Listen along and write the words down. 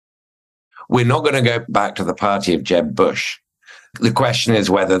We're not going to go back to the party of Jeb Bush. The question is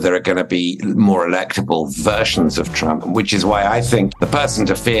whether there are going to be more electable versions of Trump, which is why I think the person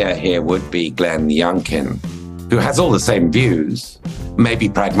to fear here would be Glenn Youngkin, who has all the same views, maybe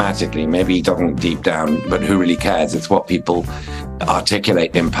pragmatically, maybe he doesn't deep down, but who really cares? It's what people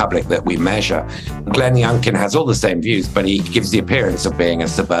articulate in public that we measure. Glenn Youngkin has all the same views, but he gives the appearance of being a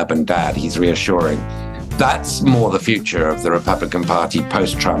suburban dad. He's reassuring. That's more the future of the Republican Party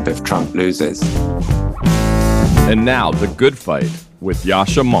post-Trump if Trump loses. And now, The Good Fight with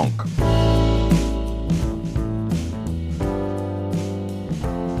Yascha Mounk.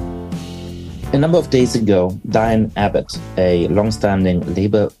 A number of days ago, Diane Abbott, a long-standing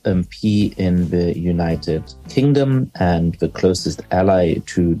Labour MP in the United Kingdom and the closest ally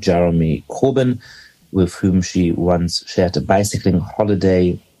to Jeremy Corbyn, with whom she once shared a bicycling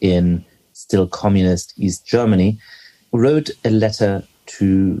holiday in still communist East Germany, wrote a letter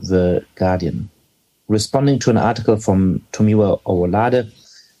to The Guardian, responding to an article from Tomiwa Owolade,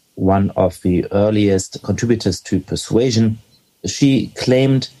 one of the earliest contributors to Persuasion. She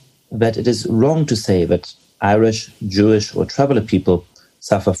claimed that it is wrong to say that Irish, Jewish, or traveller people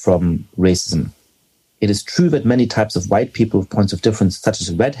suffer from racism. It is true that many types of white people with points of difference, such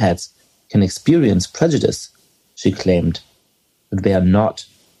as redheads, can experience prejudice, she claimed, but they are not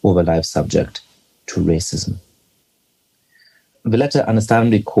over life subject to racism. The letter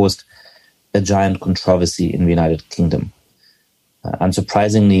understandably caused a giant controversy in the United Kingdom.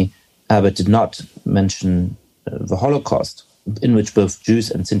 Unsurprisingly, Abbott did not mention the Holocaust, in which both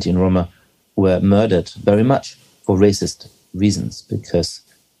Jews and Sinti and Roma were murdered very much for racist reasons, because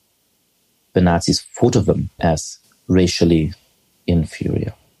the Nazis thought of them as racially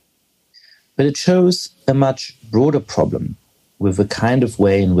inferior. But it shows a much broader problem with the kind of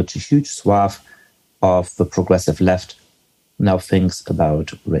way in which a huge swath of the progressive left now thinks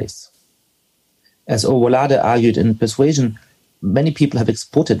about race. As Owolade argued in Persuasion, many people have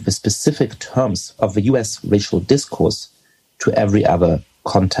exported the specific terms of the US racial discourse to every other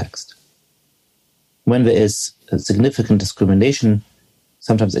context. When there is a significant discrimination,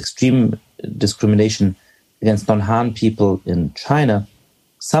 sometimes extreme discrimination against non-Han people in China,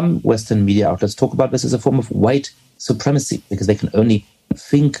 some Western media outlets talk about this as a form of white supremacy, because they can only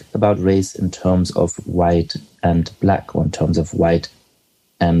think about race in terms of white and black, or in terms of white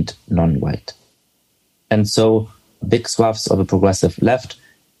and non-white. And so big swaths of the progressive left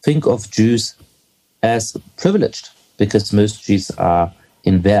think of Jews as privileged, because most Jews are,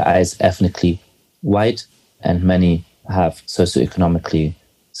 in their eyes, ethnically white, and many have socioeconomically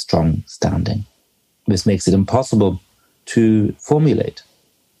strong standing. This makes it impossible to formulate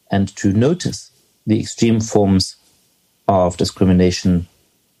and to notice the extreme forms of discrimination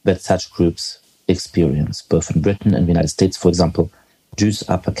that such groups experience. Both in Britain and the United States, for example, Jews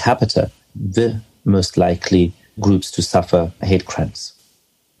are per capita the most likely groups to suffer hate crimes.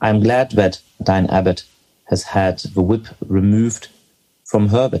 I'm glad that Diane Abbott has had the whip removed from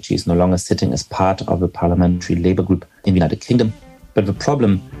her, that she is no longer sitting as part of the parliamentary Labour group in the United Kingdom. But the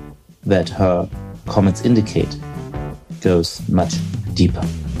problem that her comments indicate goes much deeper.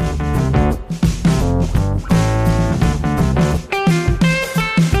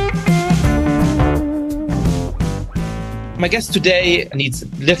 My guest today needs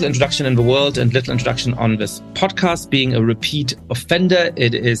little introduction in the world and little introduction on this podcast, being a repeat offender.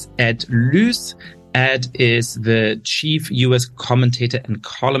 It is Ed Luce. Ed is the chief US commentator and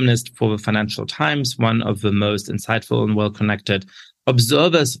columnist for the Financial Times, one of the most insightful and well-connected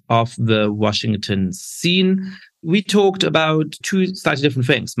observers of the Washington scene. We talked about two slightly different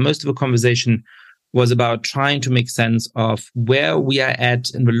things. Most of the conversation was about trying to make sense of where we are at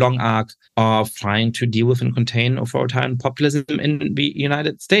in the long arc of trying to deal with and contain authoritarian populism in the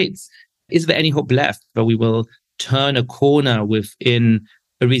United States. Is there any hope left that we will turn a corner within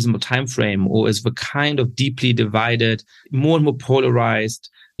a reasonable time frame, or is the kind of deeply divided, more and more polarized,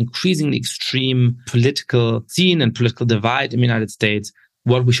 increasingly extreme political scene and political divide in the United States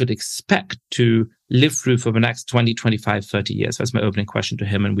what we should expect to live through for the next 20, 25, 30 years? That's my opening question to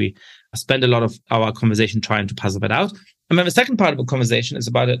him. And we spend a lot of our conversation trying to puzzle that out. And then the second part of the conversation is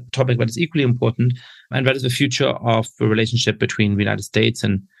about a topic that is equally important, and that is the future of the relationship between the United States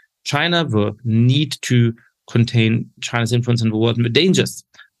and China, the need to contain China's influence in the world, and the dangers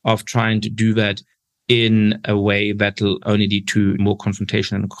of trying to do that in a way that will only lead to more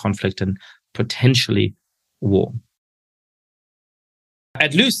confrontation and conflict and potentially war.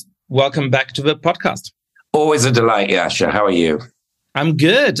 Ed Luce, welcome back to the podcast. Always a delight, Yascha. How are you? I'm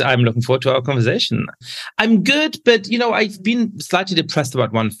good. I'm looking forward to our conversation. I'm good, but, I've been slightly depressed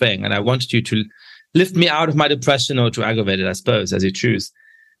about one thing, and I wanted you to lift me out of my depression, or to aggravate it, I suppose, as you choose.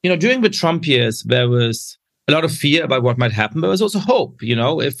 During the Trump years, there was a lot of fear about what might happen, but there was also hope.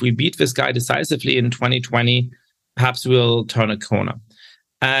 If we beat this guy decisively in 2020, perhaps we'll turn a corner.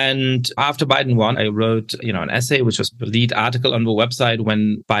 And after Biden won, I wrote, an essay, which was the lead article on the website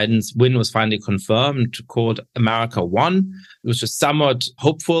when Biden's win was finally confirmed, called America Won. It was just somewhat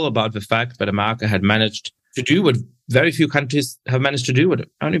hopeful about the fact that America had managed to do what very few countries have managed to do, what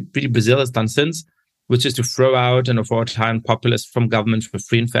only really Brazil has done since, which is to throw out an authoritarian populist from government for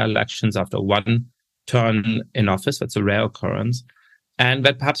free and fair elections after one turn in office. That's a rare occurrence. And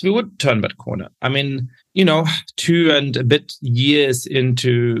that perhaps we would turn that corner. 2 and a bit years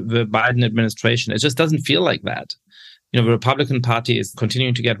into the Biden administration, it just doesn't feel like that. The Republican Party is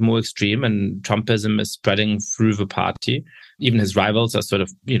continuing to get more extreme and Trumpism is spreading through the party. Even his rivals are sort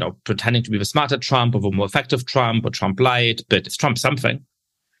of, pretending to be the smarter Trump or the more effective Trump or Trump light, but it's Trump something.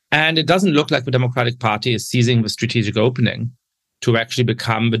 And it doesn't look like the Democratic Party is seizing the strategic opening to actually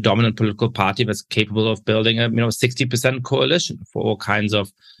become the dominant political party that's capable of building a 60% coalition for all kinds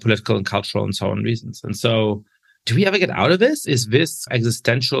of political and cultural and so on reasons. And so do we ever get out of this? Is this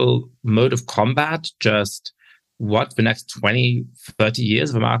existential mode of combat just what the next 20, 30 years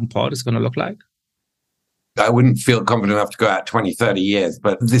of American politics is going to look like? I wouldn't feel confident enough to go out 20, 30 years,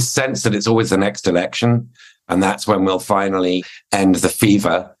 but this sense that it's always the next election, and that's when we'll finally end the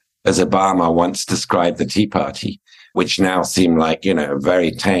fever, as Obama once described the Tea Party, which now seem like,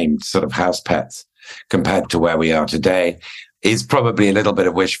 very tamed sort of house pets compared to where we are today, is probably a little bit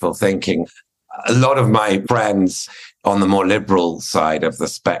of wishful thinking. A lot of my friends on the more liberal side of the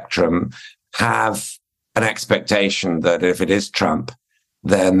spectrum have an expectation that if it is Trump,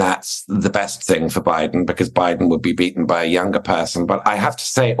 then that's the best thing for Biden because Biden would be beaten by a younger person. But I have to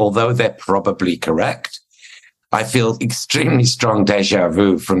say, although they're probably correct, I feel extremely strong déjà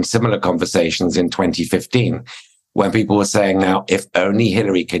vu from similar conversations in 2015 when people were saying, now, if only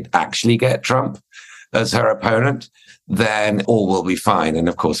Hillary could actually get Trump as her opponent, then all will be fine. And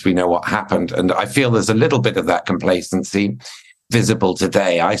of course, we know what happened. And I feel there's a little bit of that complacency visible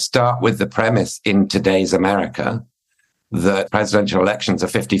today. I start with the premise in today's America that presidential elections are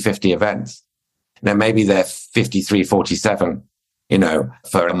 50-50 events. Now, maybe they're 53-47,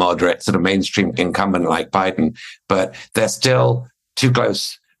 for a moderate sort of mainstream incumbent like Biden, but they're still too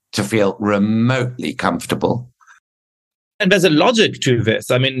close to feel remotely comfortable. And there's a logic to this.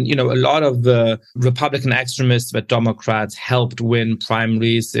 A lot of the Republican extremists that Democrats helped win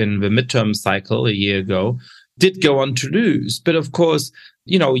primaries in the midterm cycle a year ago did go on to lose. But of course,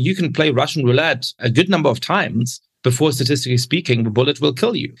 you can play Russian roulette a good number of times before, statistically speaking, the bullet will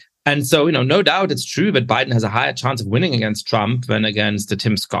kill you. And so, no doubt it's true that Biden has a higher chance of winning against Trump than against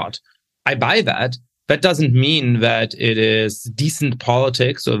Tim Scott. I buy that. That doesn't mean that it is decent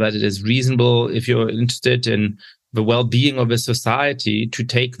politics or that it is reasonable if you're interested in the well-being of a society to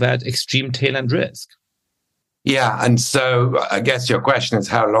take that extreme tail-end risk. Yeah. And so I guess your question is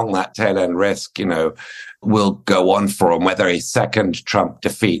how long that tail-end risk, will go on for and whether a second Trump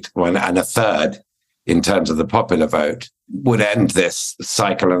defeat and a third in terms of the popular vote would end this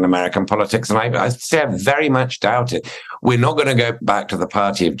cycle in American politics. And I say I very much doubt it. We're not going to go back to the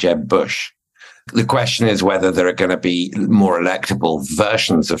party of Jeb Bush. The question is whether there are going to be more electable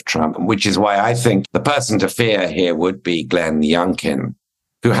versions of Trump, which is why I think the person to fear here would be Glenn Youngkin,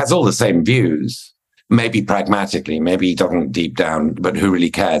 who has all the same views, maybe pragmatically, maybe he doesn't deep down, but who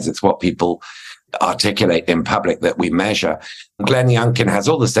really cares? It's what people articulate in public that we measure. Glenn Youngkin has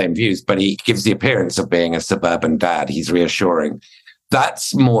all the same views, but he gives the appearance of being a suburban dad. He's reassuring.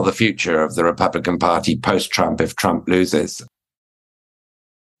 That's more the future of the Republican Party post-Trump if Trump loses.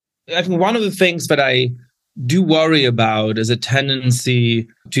 I think one of the things that I do worry about is a tendency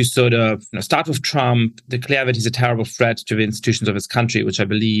to sort of start with Trump, declare that he's a terrible threat to the institutions of his country, which I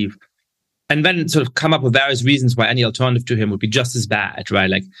believe, and then sort of come up with various reasons why any alternative to him would be just as bad, right?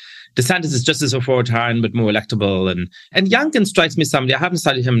 Like DeSantis is just as authoritarian, but more electable. And Youngkin strikes me somebody, I haven't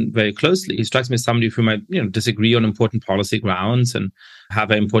studied him very closely. He strikes me as somebody whom I disagree on important policy grounds and have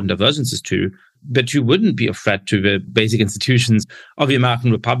very important divergences to, but who wouldn't be a threat to the basic institutions of the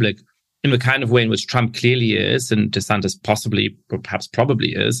American Republic in the kind of way in which Trump clearly is, and DeSantis possibly, or perhaps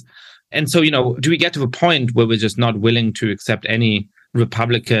probably is. And so, do we get to a point where we're just not willing to accept any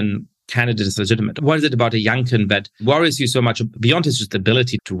Republican candidate as legitimate? What is it about a Youngkin that worries you so much beyond his just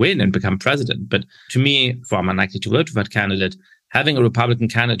ability to win and become president? But to me, for I'm unlikely to vote for that candidate, having a Republican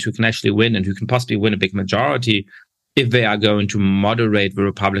candidate who can actually win and who can possibly win a big majority, if they are going to moderate the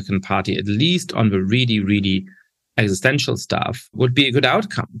Republican Party, at least on the really, really existential stuff, would be a good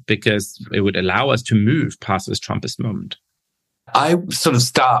outcome because it would allow us to move past this Trumpist moment. I sort of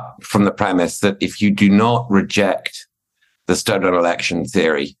start from the premise that if you do not reject the stolen election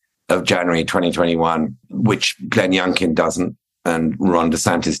theory of January 2021, which Glenn Youngkin doesn't and Ron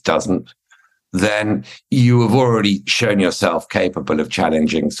DeSantis doesn't, then you have already shown yourself capable of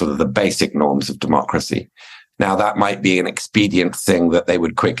challenging sort of the basic norms of democracy. Now, that might be an expedient thing that they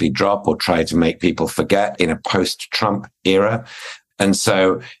would quickly drop or try to make people forget in a post-Trump era. And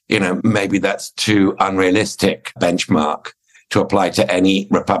so, maybe that's too unrealistic benchmark to apply to any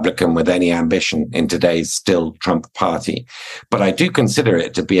Republican with any ambition in today's still Trump party. But I do consider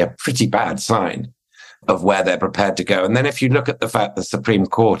it to be a pretty bad sign of where they're prepared to go. And then if you look at the fact the Supreme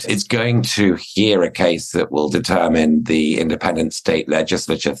Court is going to hear a case that will determine the independent state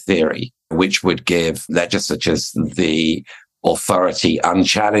legislature theory, which would give legislatures the authority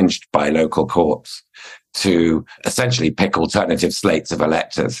unchallenged by local courts to essentially pick alternative slates of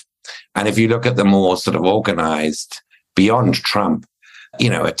electors. And if you look at the more sort of organized, beyond Trump,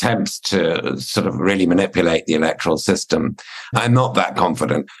 attempts to sort of really manipulate the electoral system, I'm not that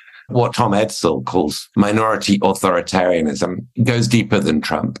confident. What Tom Edsall calls minority authoritarianism goes deeper than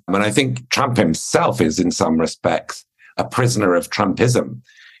Trump. And I think Trump himself is, in some respects, a prisoner of Trumpism.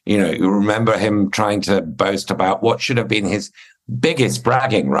 You remember him trying to boast about what should have been his biggest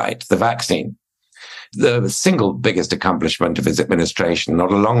bragging right, the vaccine. The single biggest accomplishment of his administration,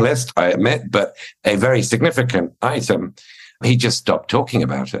 not a long list, I admit, but a very significant item. He just stopped talking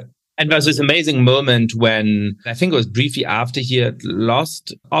about it. And there was this amazing moment when, I think it was briefly after he had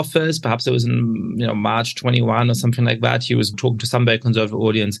lost office, perhaps it was in March 21 or something like that. He was talking to some very conservative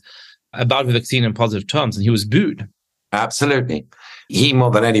audience about the vaccine in positive terms, and he was booed. Absolutely. He,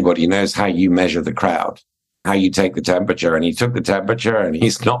 more than anybody, knows how you measure the crowd, how you take the temperature, and he took the temperature and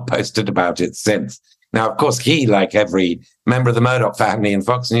he's not posted about it since. Now, of course, he, like every member of the Murdoch family and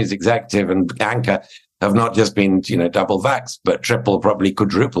Fox News executive and anchor, have not just been, double vaxxed, but triple, probably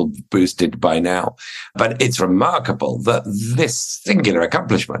quadruple boosted by now. But it's remarkable that this singular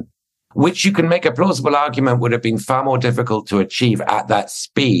accomplishment, which you can make a plausible argument would have been far more difficult to achieve at that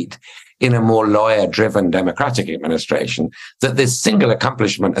speed in a more lawyer-driven democratic administration, that this single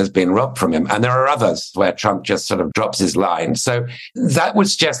accomplishment has been robbed from him. And there are others where Trump just sort of drops his line. So that would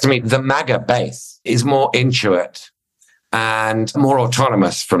suggest to me the MAGA base is more intuit and more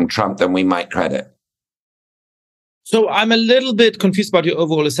autonomous from Trump than we might credit. So I'm a little bit confused about your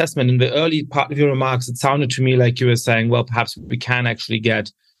overall assessment. In the early part of your remarks, it sounded to me like you were saying, well, perhaps we can actually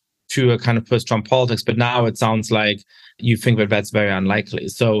get to a kind of post-Trump politics, but now it sounds like you think that that's very unlikely.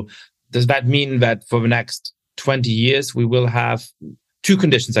 So does that mean that for the next 20 years, we will have two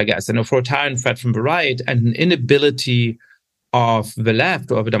conditions, I guess, an authoritarian threat from the right and an inability of the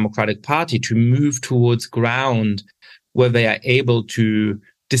left or the Democratic Party to move towards ground where they are able to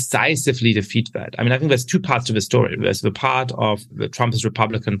decisively defeat that? I mean, I think there's two parts to the story. There's the part of the Trumpist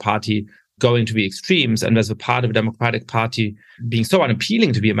Republican Party going to the extremes, and there's the part of the Democratic Party being so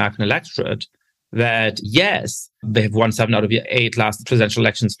unappealing to the American electorate that, yes, they have won 7 out of the 8 last presidential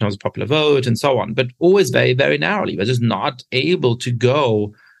elections in terms of popular vote and so on, but always very, very narrowly. They're just not able to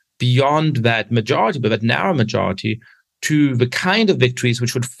go beyond that majority, but that narrow majority, to the kind of victories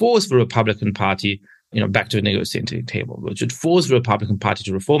which would force the Republican Party back to the negotiating table, which would force the Republican Party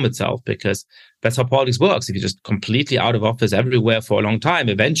to reform itself, because that's how politics works. If you're just completely out of office everywhere for a long time,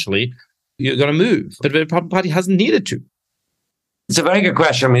 eventually you're going to move. But the Republican Party hasn't needed to. It's a very good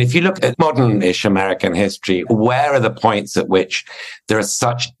question. I mean, if you look at modern-ish American history, where are the points at which there are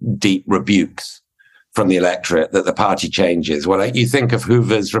such deep rebukes from the electorate that the party changes? Well, you think of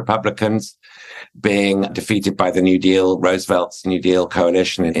Hoover's Republicans being defeated by the New Deal, Roosevelt's New Deal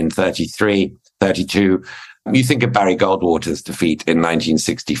coalition in 33, 32. You think of Barry Goldwater's defeat in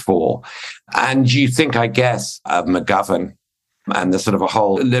 1964. And you think, I guess, of McGovern and the sort of a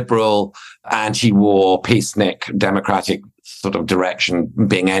whole liberal, anti-war, peacenik, democratic sort of direction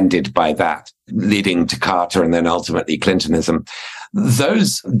being ended by that, leading to Carter and then ultimately Clintonism.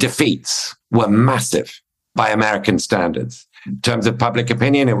 Those defeats were massive by American standards. In terms of public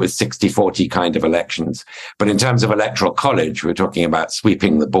opinion, it was 60-40 kind of elections. But in terms of electoral college, we're talking about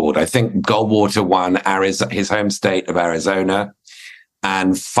sweeping the board. I think Goldwater won his home state of Arizona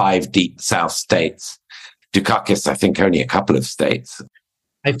and 5 deep South states. Dukakis, I think, only a couple of states.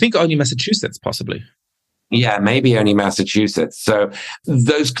 I think only Massachusetts, possibly. Yeah, maybe only Massachusetts. So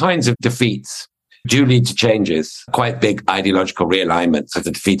those kinds of defeats do lead to changes, quite big ideological realignments of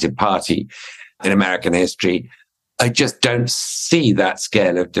the defeated party in American history. I just don't see that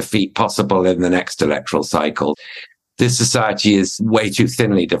scale of defeat possible in the next electoral cycle. This society is way too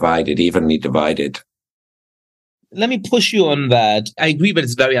thinly divided, evenly divided. Let me push you on that. I agree that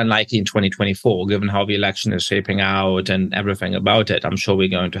it's very unlikely in 2024, given how the election is shaping out and everything about it. I'm sure we're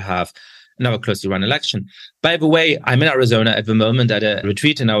going to have another closely run election. By the way, I'm in Arizona at the moment at a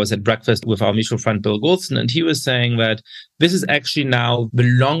retreat, and I was at breakfast with our mutual friend, Bill Goldston, and he was saying that this is actually now the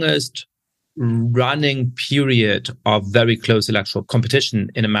longest running period of very close electoral competition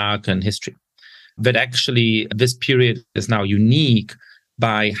in American history. That actually this period is now unique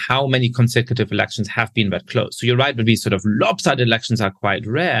by how many consecutive elections have been that close. So you're right that these sort of lopsided elections are quite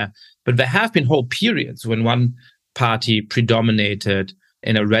rare, but there have been whole periods when one party predominated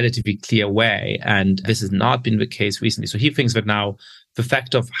in a relatively clear way. And this has not been the case recently. So he thinks that now the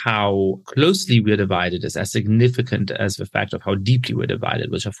fact of how closely we're divided is as significant as the fact of how deeply we're divided,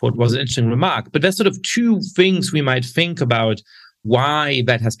 which I thought was an interesting remark. But there's sort of two things we might think about why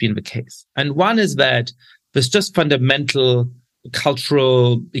that has been the case. And one is that there's just fundamental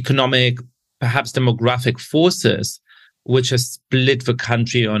cultural, economic, perhaps demographic forces which has split the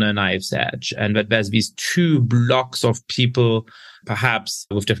country on a knife's edge. And that there's these two blocks of people, perhaps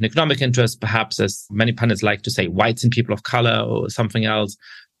with different economic interests, perhaps, as many pundits like to say, whites and people of color or something else,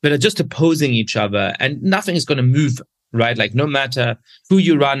 that are just opposing each other, and nothing is going to move, right? Like no matter who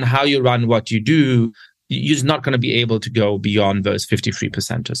you run, how you run, what you do, you're just not going to be able to go beyond those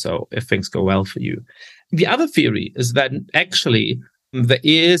 53% or so if things go well for you. The other theory is that actually there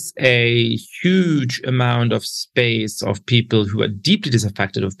is a huge amount of space of people who are deeply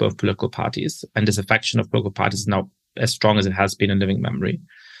disaffected of both political parties, and disaffection of political parties is now as strong as it has been in living memory.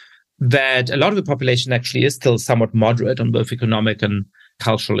 That a lot of the population actually is still somewhat moderate on both economic and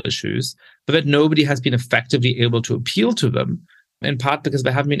cultural issues, but that nobody has been effectively able to appeal to them, in part because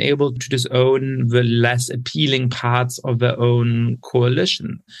they haven't been able to disown the less appealing parts of their own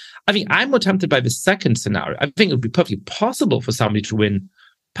coalition. I think I'm more tempted by the second scenario. I think it would be perfectly possible for somebody to win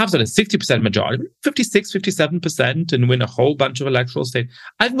perhaps at a 60% majority, 56, 57%, and win a whole bunch of electoral states.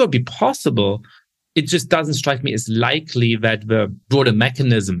 I think it would be possible. It just doesn't strike me as likely that the broader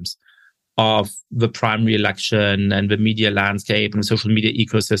mechanisms of the primary election and the media landscape and the social media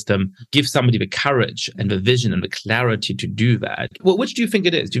ecosystem give somebody the courage and the vision and the clarity to do that. Well, which do you think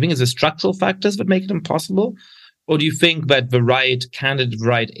it is? Do you think it's the structural factors that make it impossible? Or do you think that the right candidate, the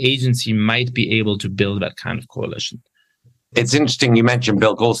right agency might be able to build that kind of coalition? It's interesting you mentioned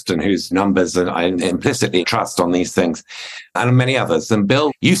Bill Goldston, whose numbers I implicitly trust on these things, and many others. And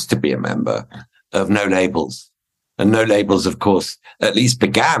Bill used to be a member of No Labels. And No Labels, of course, at least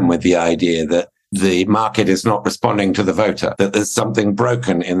began with the idea that the market is not responding to the voter, that there's something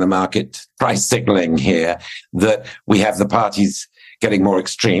broken in the market price signaling here, that we have the parties getting more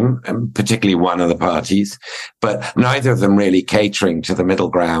extreme, and particularly one of the parties, but neither of them really catering to the middle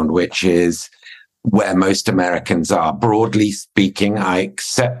ground, which is where most Americans are. Broadly speaking, I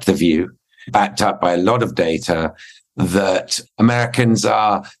accept the view, backed up by a lot of data, that Americans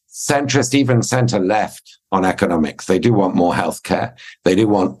are centrist, even center-left on economics. They do want more healthcare. They do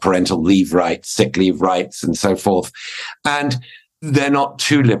want parental leave rights, sick leave rights, and so forth. And they're not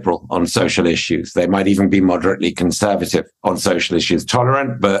too liberal on social issues. They might even be moderately conservative on social issues,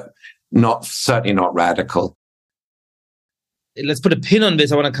 tolerant, but certainly not radical. Let's put a pin on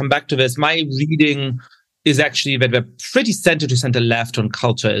this. I want to come back to this. My reading is actually that we're pretty center to center left on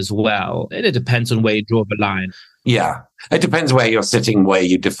culture as well. And it depends on where you draw the line. Yeah, it depends where you're sitting, where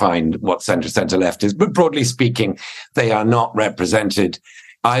you define what center left is. But broadly speaking, they are not represented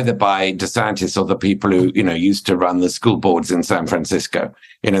either by DeSantis or the people who, used to run the school boards in San Francisco.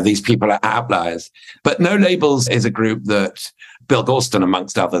 These people are outliers. But No Labels is a group that Bill Goldston,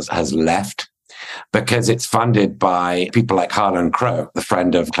 amongst others, has left because it's funded by people like Harlan Crow, the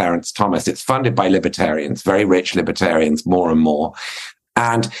friend of Clarence Thomas. It's funded by libertarians, very rich libertarians, more and more.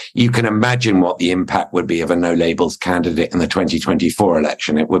 And you can imagine what the impact would be of a No Labels candidate in the 2024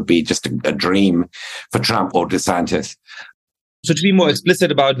 election. It would be just a dream for Trump or DeSantis. So to be more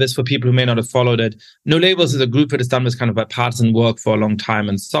explicit about this for people who may not have followed it, No Labels is a group that has done this kind of bipartisan work for a long time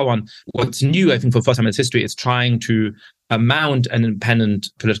and so on. What's new, I think, for the first time in its history, is trying to mount an independent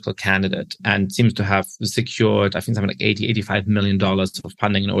political candidate, and seems to have secured, I think, something like $85 million of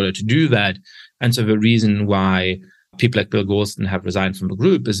funding in order to do that. And so the reason why people like Bill Goldston have resigned from the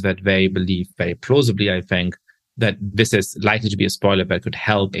group is that they believe very plausibly, I think, that this is likely to be a spoiler that could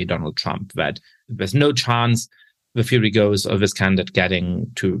help a Donald Trump, that there's no chance, the theory goes, of this candidate getting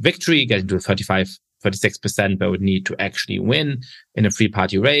to victory, getting to 36% they would need to actually win in a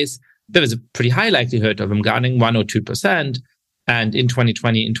three-party race. There is a pretty high likelihood of him garnering 1 or 2%. And in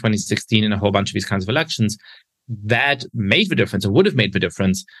 2020, in 2016, in a whole bunch of these kinds of elections, that made the difference, or would have made the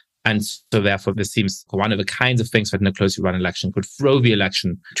difference. And so therefore, this seems one of the kinds of things that in a closely run election could throw the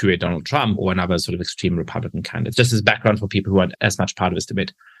election to a Donald Trump or another sort of extreme Republican candidate. Just as background for people who aren't as much part of this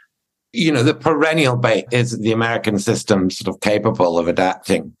debate. The perennial debate is the American system sort of capable of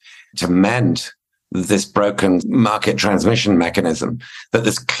adapting to mend this broken market transmission mechanism, that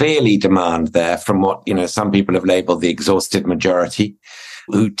there's clearly demand there from what, some people have labeled the exhausted majority,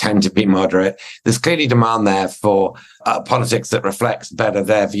 who tend to be moderate. There's clearly demand there for politics that reflects better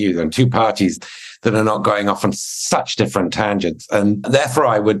their view than two parties that are not going off on such different tangents. And therefore,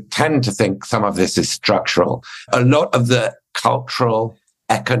 I would tend to think some of this is structural. A lot of the cultural,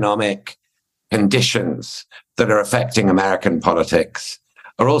 economic conditions that are affecting American politics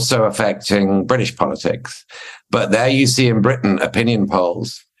are also affecting British politics. But there you see in Britain opinion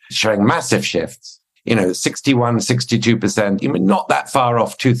polls showing massive shifts. 61, 62%, not that far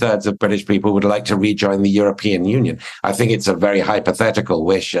off. 2/3 of British people would like to rejoin the European Union. I think it's a very hypothetical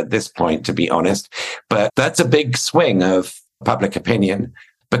wish at this point, to be honest. But that's a big swing of public opinion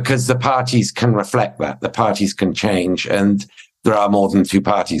because the parties can reflect that. The parties can change. And there are more than two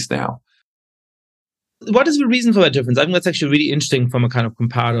parties now. What is the reason for that difference? I think that's actually really interesting from a kind of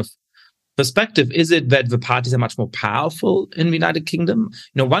comparative perspective. Is it that the parties are much more powerful in the United Kingdom?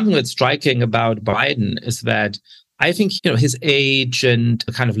 One thing that's striking about Biden is that I think, his age and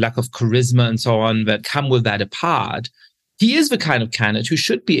the kind of lack of charisma and so on that come with that apart, he is the kind of candidate who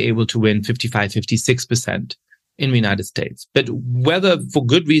should be able to win 55, 56% in the United States. But whether for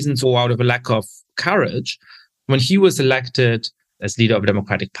good reasons or out of a lack of courage, when he was elected as leader of the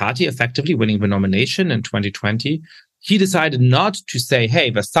Democratic Party, effectively winning the nomination in 2020, he decided not to say,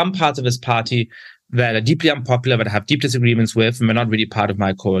 hey, there's some parts of his party that are deeply unpopular, that I have deep disagreements with, and they're not really part of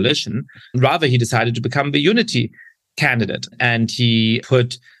my coalition. Rather, he decided to become the unity candidate. And he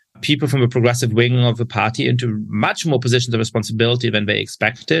put people from the progressive wing of the party into much more positions of responsibility than they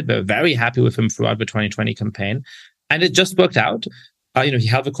expected. They were very happy with him throughout the 2020 campaign. And it just worked out. He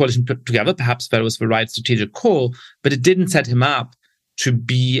held the coalition together. Perhaps that was the right strategic call, but it didn't set him up to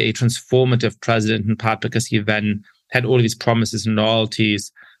be a transformative president, in part because he then had all of these promises and loyalties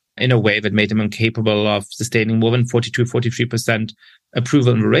in a way that made him incapable of sustaining more than 42, 43%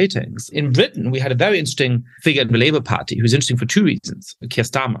 approval in the ratings. In Britain, we had a very interesting figure in the Labour Party who's interesting for two reasons, Keir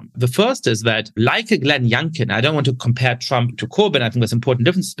Starmer. The first is that, like a Glenn Youngkin, I don't want to compare Trump to Corbyn. I think there's important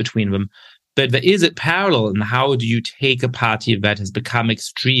differences between them. But there is a parallel in how do you take a party that has become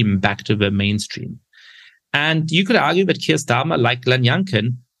extreme back to the mainstream. And you could argue that Keir Starmer, like Glenn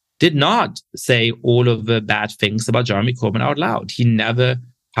Youngkin, did not say all of the bad things about Jeremy Corbyn out loud. He never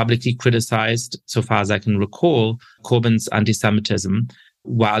publicly criticized, so far as I can recall, Corbyn's anti-Semitism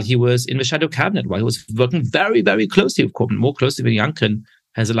while he was in the shadow cabinet, while he was working very, very closely with Corbyn, more closely than Youngkin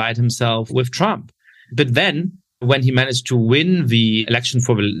has allied himself with Trump. But then, when he managed to win the election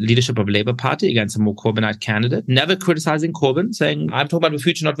for the leadership of the Labour Party against a more Corbynite candidate, never criticizing Corbyn, saying, I'm talking about the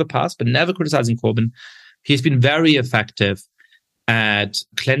future, not the past, but never criticizing Corbyn, he's been very effective at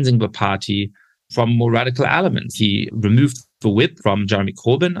cleansing the party from more radical elements. He removed the whip from Jeremy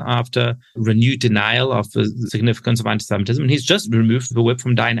Corbyn after renewed denial of the significance of anti-Semitism. And he's just removed the whip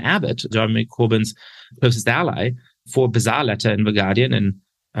from Diane Abbott, Jeremy Corbyn's closest ally, for a bizarre letter in The Guardian in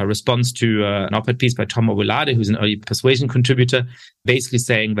response to an op-ed piece by Tom Owolade, who's an early Persuasion contributor, basically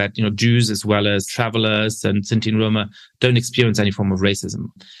saying that Jews as well as travelers and Sinti and Roma don't experience any form of racism.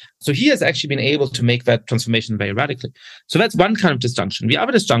 So he has actually been able to make that transformation very radically. So that's one kind of disjunction. The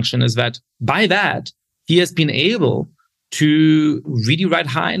other disjunction is that by that, he has been able to really ride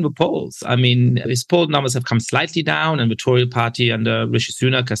high in the polls. I mean, his poll numbers have come slightly down, and the Tory party under Rishi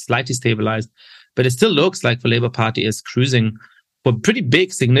Sunak has slightly stabilized, but it still looks like the Labour Party is cruising for a pretty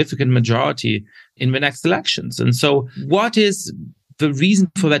big, significant majority in the next elections. And so what is the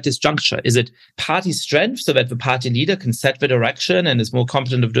reason for that disjuncture? Is it party strength so that the party leader can set the direction and is more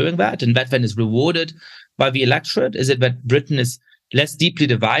competent of doing that, and that then is rewarded by the electorate? Is it that Britain is less deeply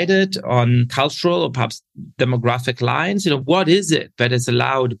divided on cultural or perhaps demographic lines? What is it that has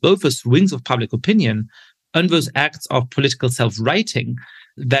allowed both the swings of public opinion and those acts of political self-righting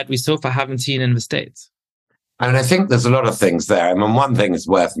that we so far haven't seen in the States? And I think there's a lot of things there. I mean, one thing is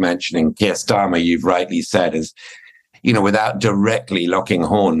worth mentioning, Keir Starmer, you've rightly said, is, without directly locking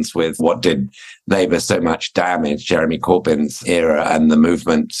horns with what did Labour so much damage, Jeremy Corbyn's era and the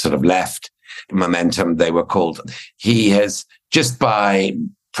movement sort of left momentum, they were called. He has, just by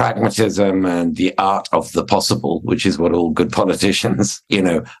pragmatism and the art of the possible, which is what all good politicians,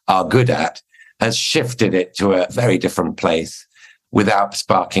 are good at, has shifted it to a very different place without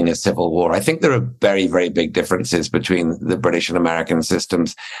sparking a civil war. I think there are very, very big differences between the British and American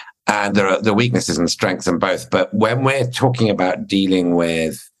systems, and there are the weaknesses and strengths in both. But when we're talking about dealing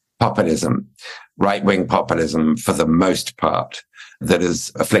with populism, right-wing populism for the most part, that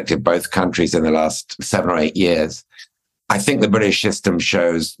has afflicted both countries in the last 7 or 8 years, I think the British system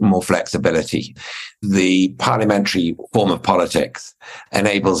shows more flexibility. The parliamentary form of politics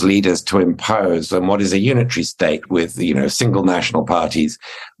enables leaders to impose on what is a unitary state with, single national parties,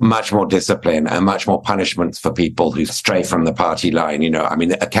 much more discipline and much more punishments for people who stray from the party line.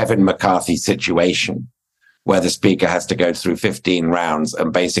 A Kevin McCarthy situation where the speaker has to go through 15 rounds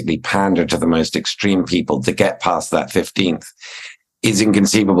and basically pander to the most extreme people to get past that 15th is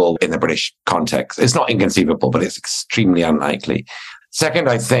inconceivable in the British context. It's not inconceivable, but it's extremely unlikely. Second,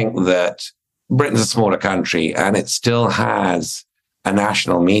 I think that Britain's a smaller country and it still has a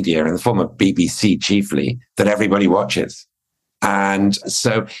national media in the form of BBC chiefly that everybody watches. And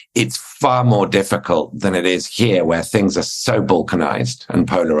so it's far more difficult than it is here where things are so balkanized and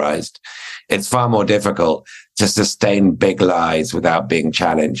polarized. It's far more difficult to sustain big lies without being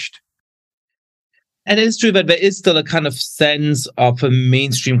challenged. And it is true that there is still a kind of sense of a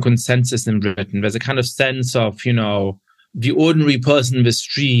mainstream consensus in Britain. There's a kind of sense of, the ordinary person in the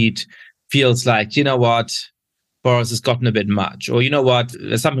street feels like, Boris has gotten a bit much. Or,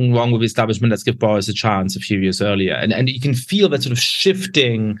 there's something wrong with the establishment. Let's give Boris a chance a few years earlier. And you can feel that sort of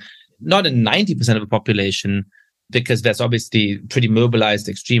shifting, not in 90% of the population, because there's obviously pretty mobilized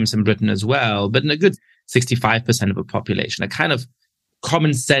extremes in Britain as well, but in a good 65% of the population, a kind of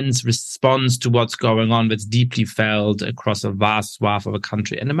common sense response to what's going on that's deeply felt across a vast swath of a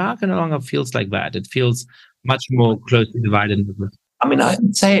country. And America no longer feels like that. It feels much more closely divided.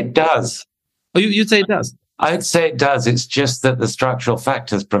 I'd say it does. Oh, you'd say it does? I'd say it does. It's just that the structural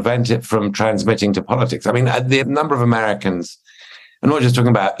factors prevent it from transmitting to politics. The number of Americans, I'm not just talking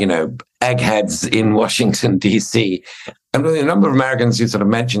about, eggheads in Washington, D.C., and the number of Americans who sort of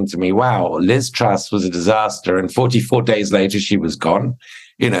mentioned to me, wow, Liz Truss was a disaster, and 44 days later she was gone,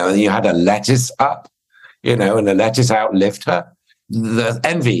 and you had a lettuce up, and the lettuce outlived her. The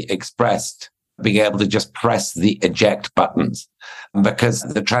envy expressed being able to just press the eject buttons because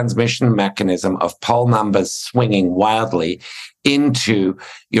the transmission mechanism of poll numbers swinging wildly into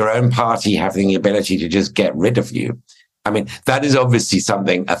your own party having the ability to just get rid of you. That is obviously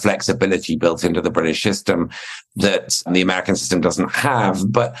a flexibility built into the British system that the American system doesn't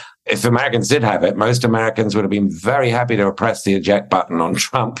have. But if Americans did have it, most Americans would have been very happy to press the eject button on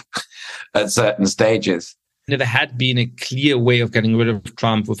Trump at certain stages. If there had been a clear way of getting rid of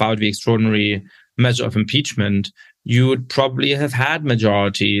Trump without the extraordinary measure of impeachment, you would probably have had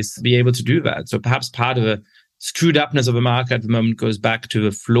majorities be able to do that. So perhaps part of the screwed upness of America at the moment goes back to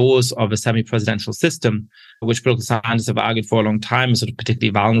the flaws of a semi-presidential system, which political scientists have argued for a long time is sort of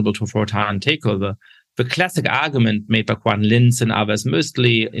particularly vulnerable to authoritarian takeover. The classic argument made by Juan Linz and others,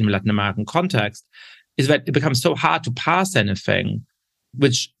 mostly in the Latin American context, is that it becomes so hard to pass anything,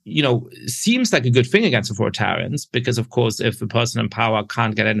 which, seems like a good thing against authoritarians, because, of course, if the person in power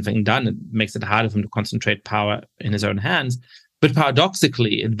can't get anything done, it makes it harder for him to concentrate power in his own hands. But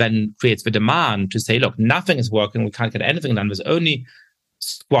paradoxically, it then creates the demand to say, look, nothing is working. We can't get anything done. There's only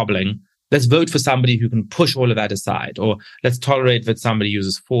squabbling. Let's vote for somebody who can push all of that aside. Or let's tolerate that somebody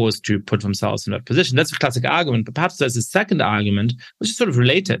uses force to put themselves in that position. That's a classic argument. But perhaps there's a second argument, which is sort of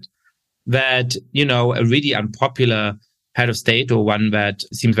related, that, a really unpopular head of state or one that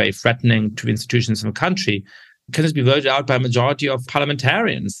seems very threatening to the institutions of a country can just be voted out by a majority of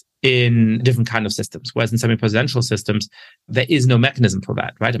parliamentarians in different kind of systems. Whereas in semi-presidential systems, there is no mechanism for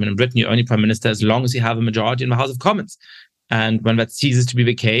that, right? In Britain, you're only prime minister as long as you have a majority in the House of Commons. And when that ceases to be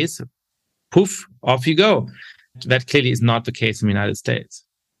the case, poof, off you go. That clearly is not the case in the United States.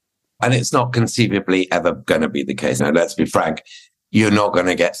 And it's not conceivably ever going to be the case. Now, let's be frank. You're not going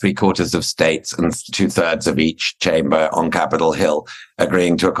to get 3/4 of states and 2/3 of each chamber on Capitol Hill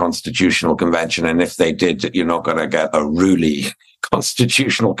agreeing to a constitutional convention. And if they did, you're not going to get a Ruley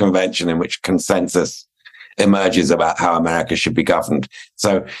constitutional convention in which consensus emerges about how America should be governed.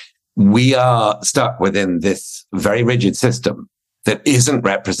 So we are stuck within this very rigid system that isn't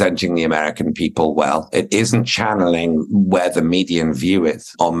representing the American people well. It isn't channeling where the median view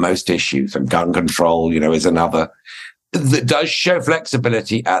is on most issues. And gun control, is another. That does show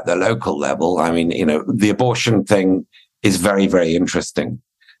flexibility at the local level. The abortion thing is very, very interesting.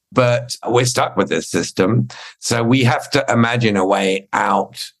 But we're stuck with this system. So we have to imagine a way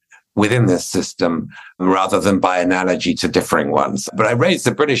out within this system rather than by analogy to differing ones. But I raised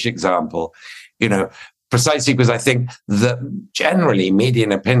the British example, precisely because I think that generally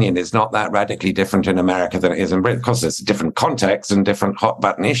median opinion is not that radically different in America than it is in Britain. Of course, there's different contexts and different hot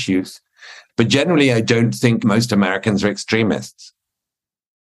button issues. But generally, I don't think most Americans are extremists.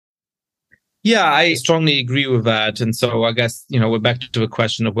 Yeah, I strongly agree with that. And so I guess, we're back to a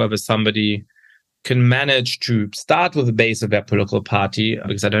question of whether somebody can manage to start with the base of their political party,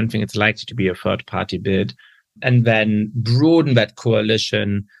 because I don't think it's likely to be a third party bid, and then broaden that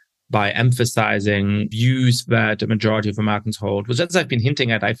coalition by emphasizing views that a majority of Americans hold, which, as I've been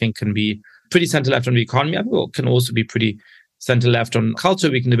hinting at, I think can be pretty center-left on the economy. I think it can also be pretty center-left on culture.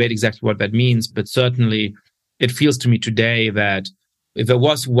 We can debate exactly what that means, but certainly it feels to me today that if there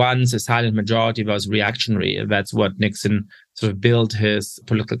was once a silent majority that was reactionary, that's what Nixon sort of built his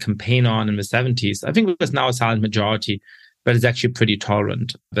political campaign on in the 70s. I think there's now a silent majority that is actually pretty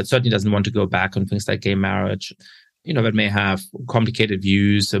tolerant, but certainly doesn't want to go back on things like gay marriage, that may have complicated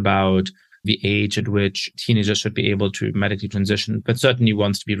views about the age at which teenagers should be able to medically transition, but certainly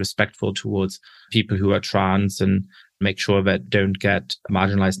wants to be respectful towards people who are trans and make sure that don't get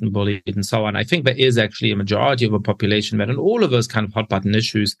marginalized and bullied and so on. I think there is actually a majority of a population that on all of those kind of hot button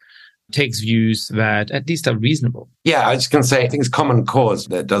issues takes views that at least are reasonable. Yeah, I was just going to say, I think it's Common Cause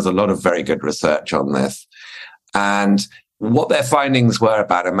that does a lot of very good research on this. And what their findings were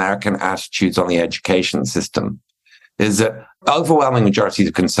about American attitudes on the education system is that overwhelming majorities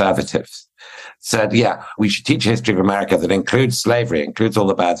of conservatives said, yeah, we should teach a history of America that includes slavery, includes all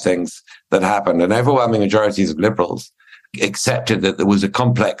the bad things that happened. And overwhelming majorities of liberals accepted that there was a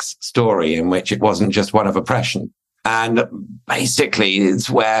complex story in which it wasn't just one of oppression. And basically it's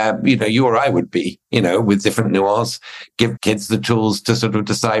where, you or I would be, with different nuance, give kids the tools to sort of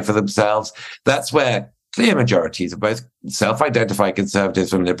decide for themselves. That's where clear majorities of both self-identified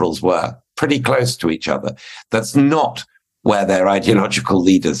conservatives and liberals were pretty close to each other. That's not where their ideological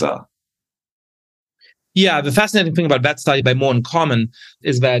leaders are. Yeah, the fascinating thing about that study by More in Common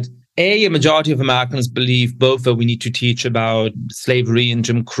is that a majority of Americans believe both that we need to teach about slavery and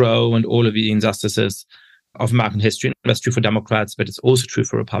Jim Crow and all of the injustices of American history. And that's true for Democrats, but it's also true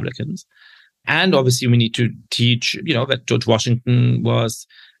for Republicans. And obviously we need to teach, that George Washington was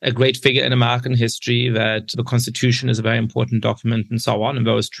a great figure in American history, that the Constitution is a very important document and so on. And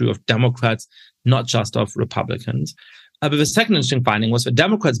that was true of Democrats, not just of Republicans. But the second interesting finding was that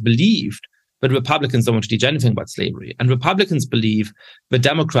Democrats believed that Republicans don't want to teach anything about slavery. And Republicans believe that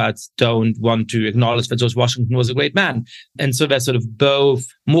Democrats don't want to acknowledge that George Washington was a great man. And so there's sort of both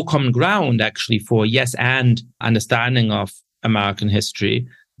more common ground actually for yes and understanding of American history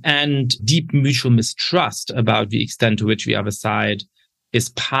and deep mutual mistrust about the extent to which the other side is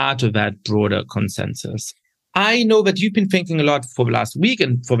part of that broader consensus. I know that you've been thinking a lot for the last week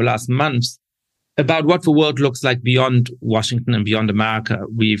and for the last months about what the world looks like beyond Washington and beyond America.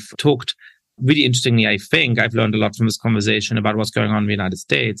 We've talked really interestingly, I think, I've learned a lot from this conversation about what's going on in the United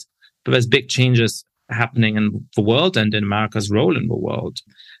States, but there's big changes happening in the world and in America's role in the world.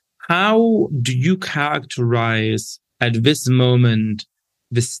 How do you characterize at this moment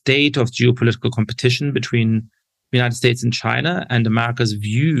the state of geopolitical competition between the United States and China and America's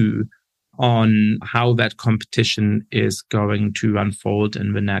view on how that competition is going to unfold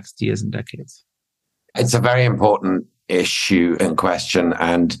in the next years and decades? It's a very important issue and question,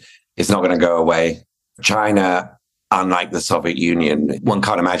 and it's not going to go away. China, unlike the Soviet Union, one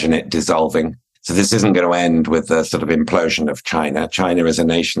can't imagine it dissolving. So this isn't going to end with the sort of implosion of China. China is a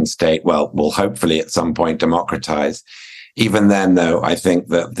nation state, will hopefully at some point democratize. Even then, though, I think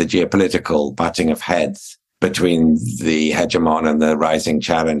that the geopolitical butting of heads between the hegemon and the rising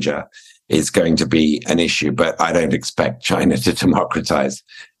challenger is going to be an issue, but I don't expect China to democratize.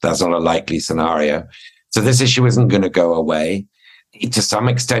 That's not a likely scenario. So this issue isn't going to go away. To some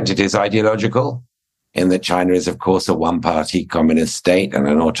extent, it is ideological, in that China is, of course, a one-party communist state and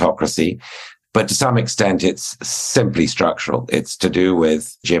an autocracy. But to some extent, it's simply structural. It's to do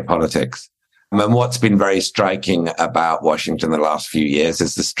with geopolitics. And what's been very striking about Washington the last few years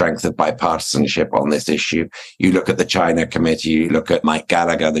is the strength of bipartisanship on this issue. You look at the China Committee, you look at Mike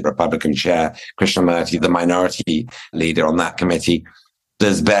Gallagher, the Republican chair, Krishnamurti, the minority leader on that committee.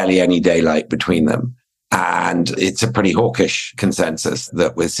 There's barely any daylight between them. And it's a pretty hawkish consensus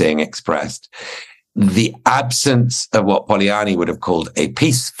that we're seeing expressed. The absence of what Polanyi would have called a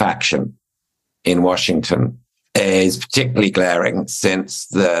peace faction in Washington is particularly glaring since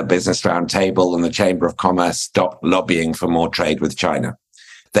the Business Roundtable and the Chamber of Commerce stopped lobbying for more trade with China.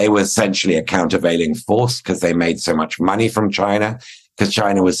 They were essentially a countervailing force because they made so much money from China, because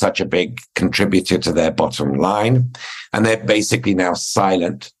China was such a big contributor to their bottom line. And they're basically now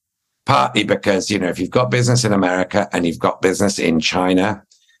silent, partly because, if you've got business in America and you've got business in China,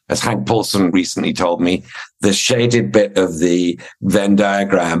 as Hank Paulson recently told me, the shaded bit of the Venn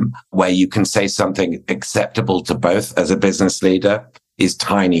diagram where you can say something acceptable to both as a business leader is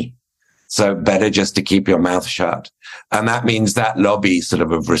tiny. So better just to keep your mouth shut. And that means that lobby sort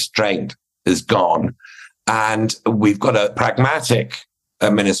of restraint is gone. And we've got a pragmatic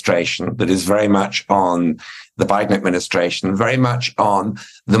administration that is very much on the Biden administration, very much on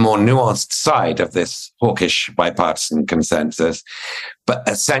the more nuanced side of this hawkish bipartisan consensus. But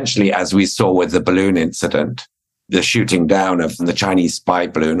essentially, as we saw with the balloon incident, the shooting down of the Chinese spy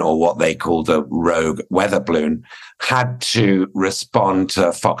balloon, or what they called a rogue weather balloon, had to respond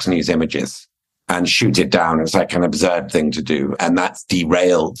to Fox News images and shoot it down. It's like an absurd thing to do. And that's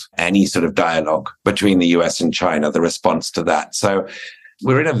derailed any sort of dialogue between the US and China, the response to that. So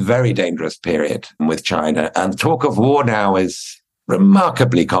we're in a very dangerous period with China. And talk of war now is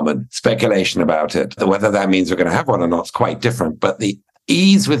remarkably common. Speculation about it. Whether that means we're going to have one or not is quite different. But the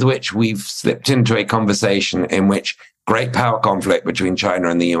ease with which we've slipped into a conversation in which great power conflict between China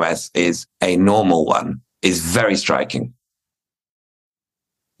and the US is a normal one is very striking.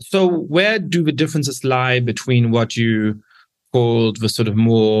 So where do the differences lie between what you called the sort of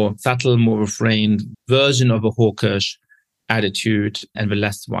more subtle, more refrained version of a hawkish attitude and the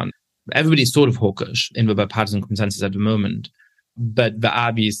less one? Everybody's sort of hawkish in the bipartisan consensus at the moment, but there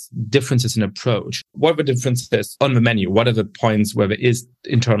are these differences in approach. What are the differences on the menu? What are the points where there is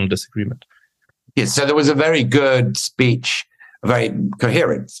internal disagreement? Yes, so there was a very good speech, a very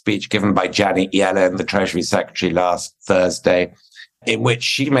coherent speech given by Janet Yellen, the Treasury Secretary, last Thursday, in which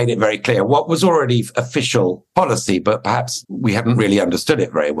she made it very clear what was already official policy, but perhaps we hadn't really understood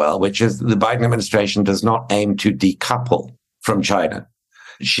it very well, which is the Biden administration does not aim to decouple from China.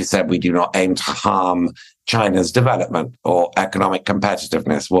 She said, we do not aim to harm China's development or economic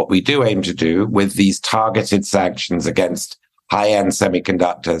competitiveness. What we do aim to do with these targeted sanctions against high-end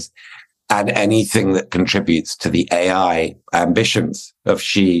semiconductors and anything that contributes to the AI ambitions of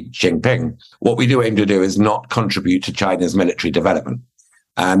Xi Jinping, what we do aim to do is not contribute to China's military development.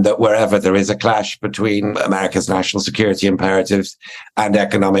 And that wherever there is a clash between America's national security imperatives and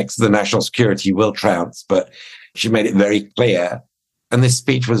economics, the national security will trounce. But she made it very clear. And this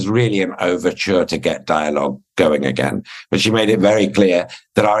speech was really an overture to get dialogue going again. But she made it very clear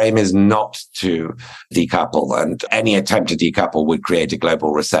that our aim is not to decouple, and any attempt to decouple would create a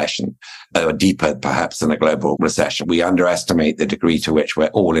global recession, or deeper perhaps than a global recession. We underestimate the degree to which we're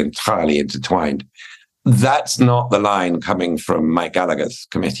all entirely intertwined. That's not the line coming from Mike Gallagher's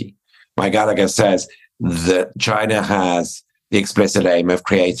committee. Mike Gallagher says that China has the explicit aim of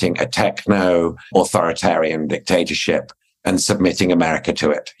creating a techno-authoritarian dictatorship and submitting America to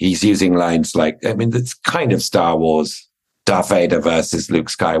it. He's using lines like, it's kind of Star Wars, Darth Vader versus Luke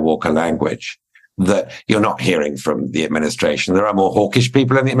Skywalker language that you're not hearing from the administration. There are more hawkish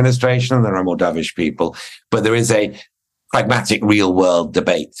people in the administration and there are more dovish people, but there is a pragmatic real world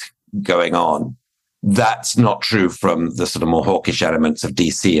debate going on. That's not true from the sort of more hawkish elements of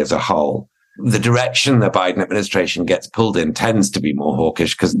DC as a whole. The direction the Biden administration gets pulled in tends to be more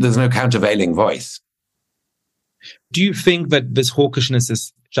hawkish because there's no countervailing voice. Do you think that this hawkishness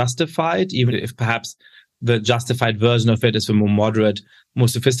is justified, even if perhaps the justified version of it is a more moderate, more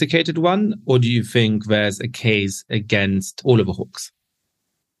sophisticated one? Or do you think there's a case against all of the hawks?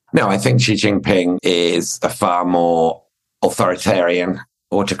 No, I think Xi Jinping is a far more authoritarian,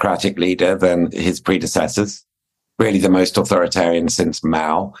 autocratic leader than his predecessors, really the most authoritarian since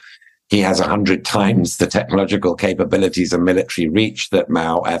Mao. He has 100 times the technological capabilities and military reach that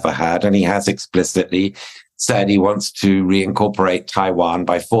Mao ever had, and he has explicitly said he wants to reincorporate Taiwan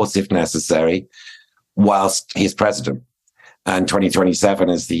by force if necessary whilst he's president. And 2027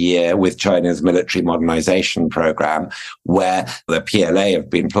 is the year with China's military modernization program where the PLA have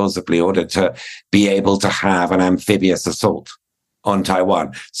been plausibly ordered to be able to have an amphibious assault on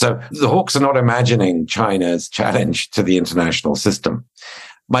Taiwan. So the hawks are not imagining China's challenge to the international system.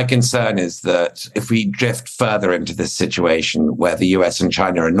 My concern is that if we drift further into this situation where the US and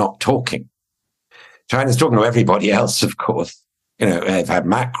China are not talking, China's talking to everybody else, of course. They've had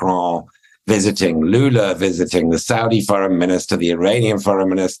Macron visiting, Lula visiting, the Saudi foreign minister, the Iranian foreign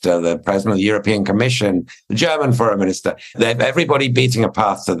minister, the president of the European Commission, the German foreign minister. They've everybody beating a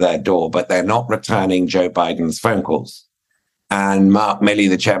path to their door, but they're not returning Joe Biden's phone calls. And Mark Milley,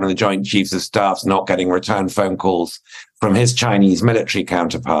 the chairman of the Joint Chiefs of Staff's not getting return phone calls from his Chinese military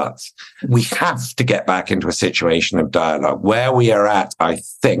counterparts. We have to get back into a situation of dialogue. Where we are at, I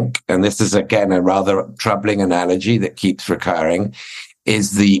think, and this is again a rather troubling analogy that keeps recurring,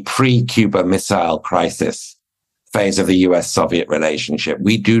 is the pre-Cuba Missile Crisis phase of the US-Soviet relationship.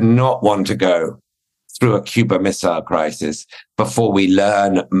 We do not want to go through a Cuba Missile Crisis before we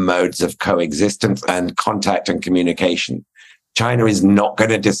learn modes of coexistence and contact and communication. China is not going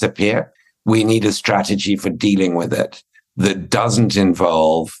to disappear. We need a strategy for dealing with it that doesn't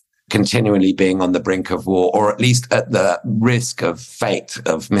involve continually being on the brink of war, or at least at the risk of fate,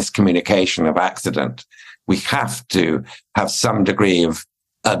 of miscommunication, of accident. We have to have some degree of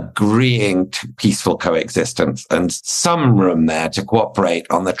agreeing to peaceful coexistence and some room there to cooperate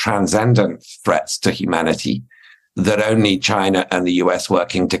on the transcendent threats to humanity that only China and the US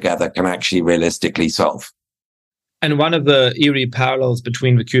working together can actually realistically solve. And one of the eerie parallels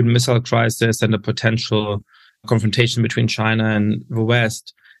between the Cuban Missile Crisis and the potential confrontation between China and the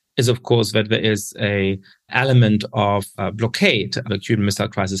West is, of course, that there is a element of blockade. The Cuban Missile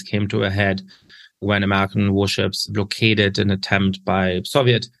Crisis came to a head when American warships blockaded an attempt by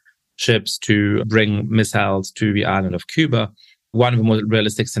Soviet ships to bring missiles to the island of Cuba. One of the more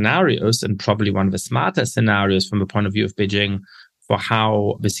realistic scenarios, and probably one of the smarter scenarios from the point of view of Beijing, for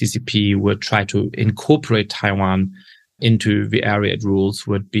how the CCP would try to incorporate Taiwan into the area it rules,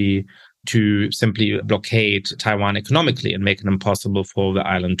 would be to simply blockade Taiwan economically and make it impossible for the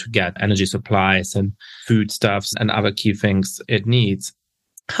island to get energy supplies and foodstuffs and other key things it needs.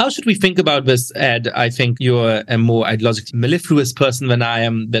 How should we think about this, Ed? I think you're a more ideologically mellifluous person than I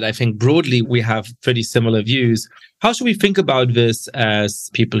am, but I think broadly we have pretty similar views. How should we think about this as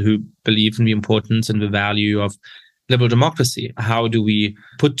people who believe in the importance and the value of liberal democracy? How do we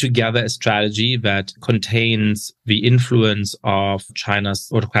put together a strategy that contains the influence of China's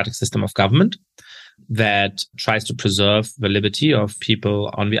autocratic system of government, that tries to preserve the liberty of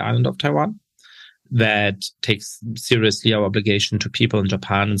people on the island of Taiwan, that takes seriously our obligation to people in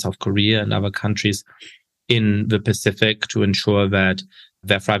Japan and South Korea and other countries in the Pacific to ensure that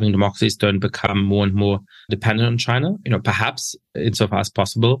their thriving democracies don't become more and more dependent on China, perhaps insofar as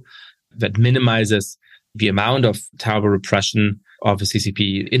possible, that minimizes the amount of terrible repression of the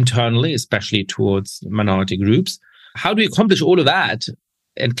CCP internally, especially towards minority groups. How do we accomplish all of that?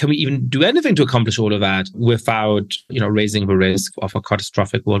 And can we even do anything to accomplish all of that without, raising the risk of a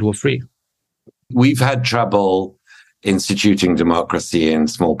catastrophic World War III? We've had trouble instituting democracy in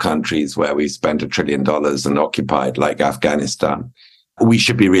small countries where we've spent $1 trillion and occupied, like Afghanistan. We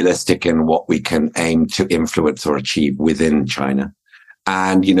should be realistic in what we can aim to influence or achieve within China.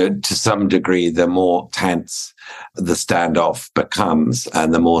 And, to some degree, the more tense the standoff becomes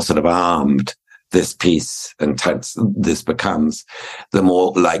and the more sort of armed this peace and tense this becomes, the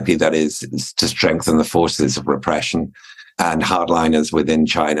more likely that is to strengthen the forces of repression and hardliners within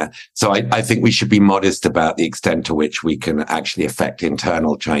China. So I think we should be modest about the extent to which we can actually affect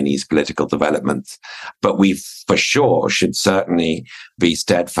internal Chinese political developments. But we for sure should certainly be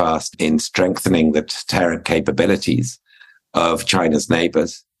steadfast in strengthening the deterrent capabilities of China's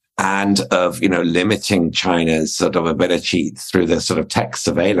neighbors and of, limiting China's sort of ability through the sort of tech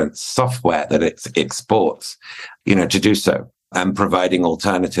surveillance software that it exports, to do so and providing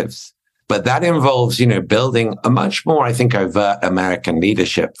alternatives. But that involves, building a much more, I think, overt American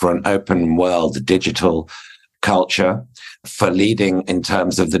leadership for an open world digital culture, for leading in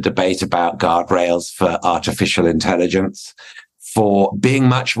terms of the debate about guardrails for artificial intelligence, for being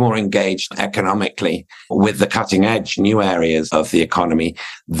much more engaged economically with the cutting edge new areas of the economy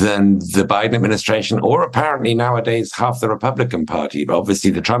than the Biden administration, or apparently nowadays half the Republican Party, but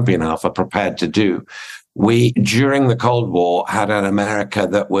obviously the Trumpian half, are prepared to do. We, during the Cold War, had an America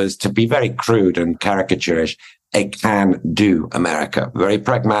that was, to be very crude and caricaturish, a can-do America, very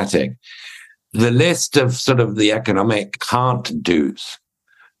pragmatic. The list of sort of the economic can't-dos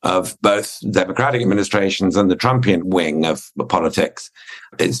of both Democratic administrations and the Trumpian wing of politics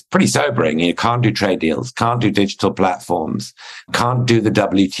is pretty sobering. You can't do trade deals, can't do digital platforms, can't do the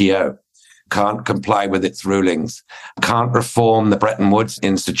WTO, can't comply with its rulings, can't reform the Bretton Woods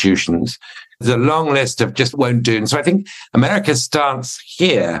institutions. There's a long list of just won't do. And so I think America's stance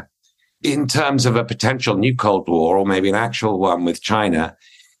here, in terms of a potential new Cold War or maybe an actual one with China,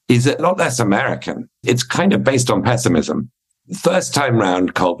 is a lot less American. It's kind of based on pessimism. First time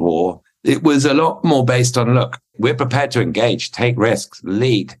round Cold War, it was a lot more based on, look, we're prepared to engage, take risks,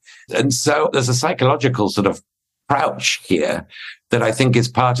 lead. And so there's a psychological sort of crouch here that I think is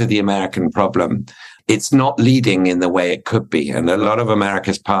part of the American problem. It's not leading in the way it could be. And a lot of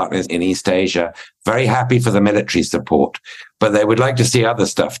America's partners in East Asia, very happy for the military support, but they would like to see other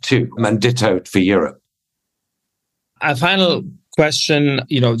stuff too. And ditto for Europe. A final question,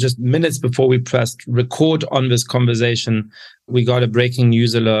 just minutes before we pressed record on this conversation, we got a breaking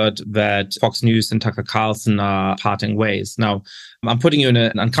news alert that Fox News and Tucker Carlson are parting ways. Now, I'm putting you in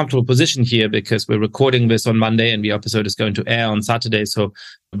an uncomfortable position here because we're recording this on Monday and the episode is going to air on Saturday. So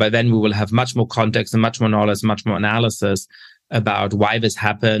by then we will have much more context and much more knowledge, much more analysis about why this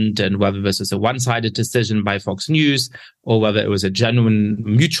happened and whether this is a one-sided decision by Fox News or whether it was a genuine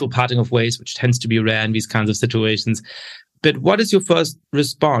mutual parting of ways, which tends to be rare in these kinds of situations. But what is your first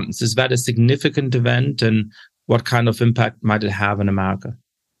response? Is that a significant event, and what kind of impact might it have in America?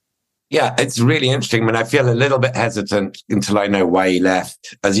 Yeah, it's really interesting. I mean, I feel a little bit hesitant until I know why he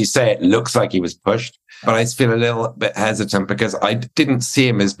left. As you say, it looks like he was pushed, but I feel a little bit hesitant because I didn't see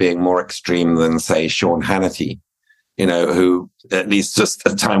him as being more extreme than, say, Sean Hannity, who, at least just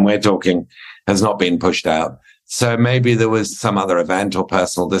at the time we're talking, has not been pushed out. So maybe there was some other event or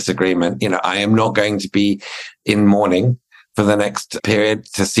personal disagreement. I am not going to be in mourning for the next period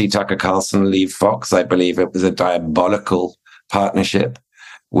to see Tucker Carlson leave Fox. I believe it was a diabolical partnership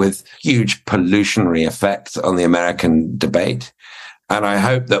with huge pollutionary effects on the American debate. And I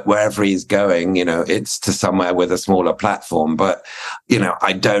hope that wherever he's going, it's to somewhere with a smaller platform. But,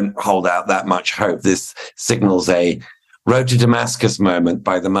 I don't hold out that much hope. This signals a road to Damascus moment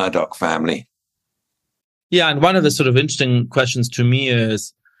by the Murdoch family. Yeah, and one of the sort of interesting questions to me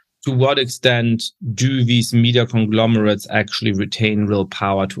is, to what extent do these media conglomerates actually retain real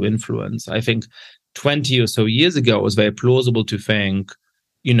power to influence? I think 20 or so years ago, it was very plausible to think,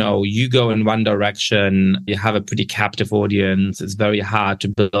 you go in one direction, you have a pretty captive audience. It's very hard to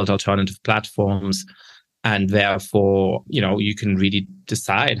build alternative platforms. And therefore, you can really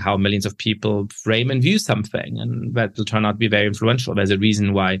decide how millions of people frame and view something. And that will turn out to be very influential. There's a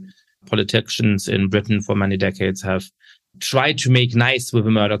reason why politicians in Britain for many decades have tried to make nice with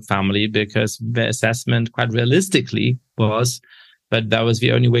the Murdoch family, because their assessment, quite realistically, was that that was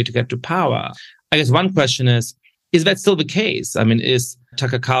the only way to get to power. I guess one question is that still the case? I mean, is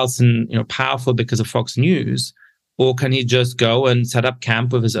Tucker Carlson, powerful because of Fox News, or can he just go and set up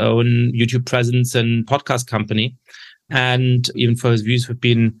camp with his own YouTube presence and podcast company? And even though his views have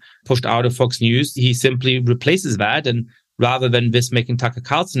been pushed out of Fox News, he simply replaces that. And rather than this making Tucker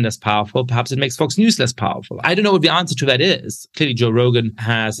Carlson less powerful, perhaps it makes Fox News less powerful. I don't know what the answer to that is. Clearly, Joe Rogan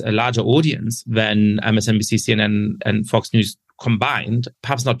has a larger audience than MSNBC, CNN, and Fox News combined.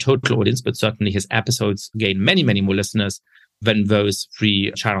 Perhaps not total audience, but certainly his episodes gain many, many more listeners than those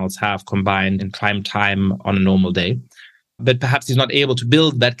three channels have combined in prime time on a normal day. But perhaps he's not able to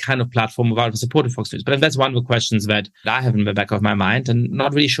build that kind of platform without the support of Fox News. But that's one of the questions that I have in the back of my mind, and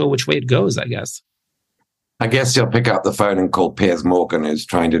not really sure which way it goes, I guess. I guess you'll pick up the phone and call Piers Morgan, who's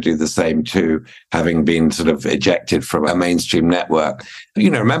trying to do the same too, having been sort of ejected from a mainstream network.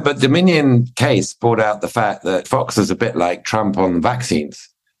 Remember, Dominion case brought out the fact that Fox is a bit like Trump on vaccines.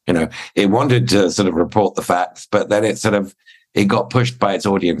 It wanted to sort of report the facts, but then it got pushed by its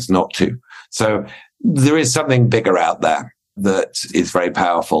audience not to. So there is something bigger out there that is very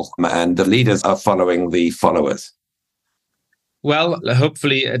powerful, and the leaders are following the followers. Well,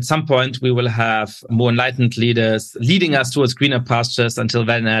 hopefully at some point we will have more enlightened leaders leading us towards greener pastures. Until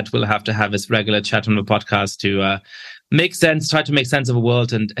then, Ed will have to have his regular chat on the podcast to try to make sense of the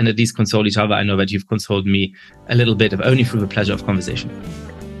world and at least console each other. I know that you've consoled me a little bit, only through the pleasure of conversation.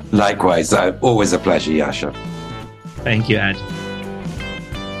 Likewise, always a pleasure, Yasha. Thank you, Ed.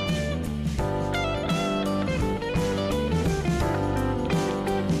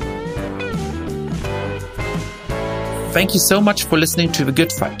 Thank you so much for listening to The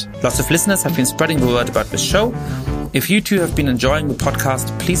Good Fight. Lots of listeners have been spreading the word about the show. If you too have been enjoying the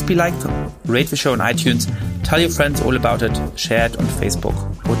podcast, please be like, rate the show on iTunes, tell your friends all about it, share it on Facebook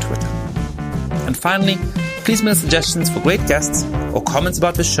or Twitter. And finally, please mail suggestions for great guests or comments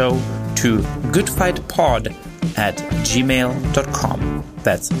about the show to goodfightpod@gmail.com.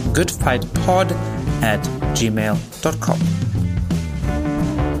 That's goodfightpod@gmail.com.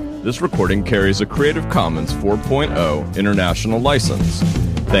 This recording carries a Creative Commons 4.0 international license.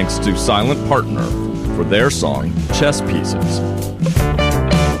 Thanks to Silent Partner for their song, Chess Pieces.